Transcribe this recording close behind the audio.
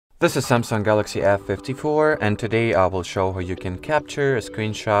This is Samsung Galaxy F54, and today I will show how you can capture a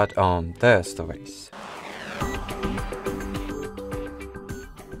screenshot on this device.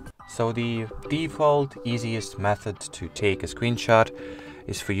 So the default easiest method to take a screenshot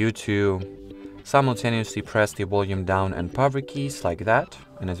is for you to simultaneously press the volume down and power keys like that,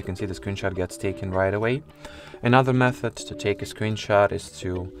 and as you can see the screenshot gets taken right away. Another method to take a screenshot is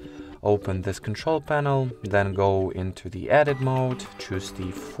to open this control panel, then go into the edit mode, choose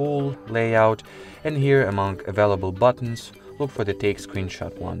the full layout, and here among available buttons look for the take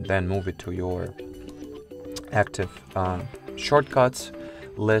screenshot one, then move it to your active shortcuts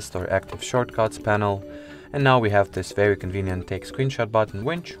list or active shortcuts panel, and now we have this very convenient take screenshot button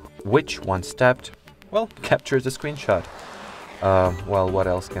which once tapped, well, captures the screenshot. Well, what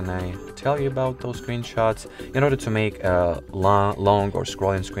else can I tell you about those screenshots? In order to make a long or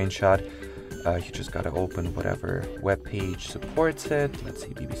scrolling screenshot, you just gotta open whatever web page supports it. Let's say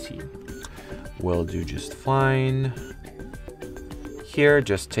BBC will do just fine. Here,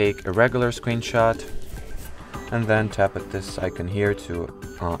 just take a regular screenshot and then tap at this icon here to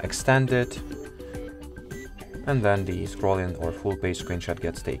extend it, and then the scrolling or full page screenshot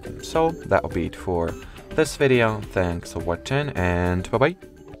gets taken. So that will be it for this video. Thanks for watching, and bye bye.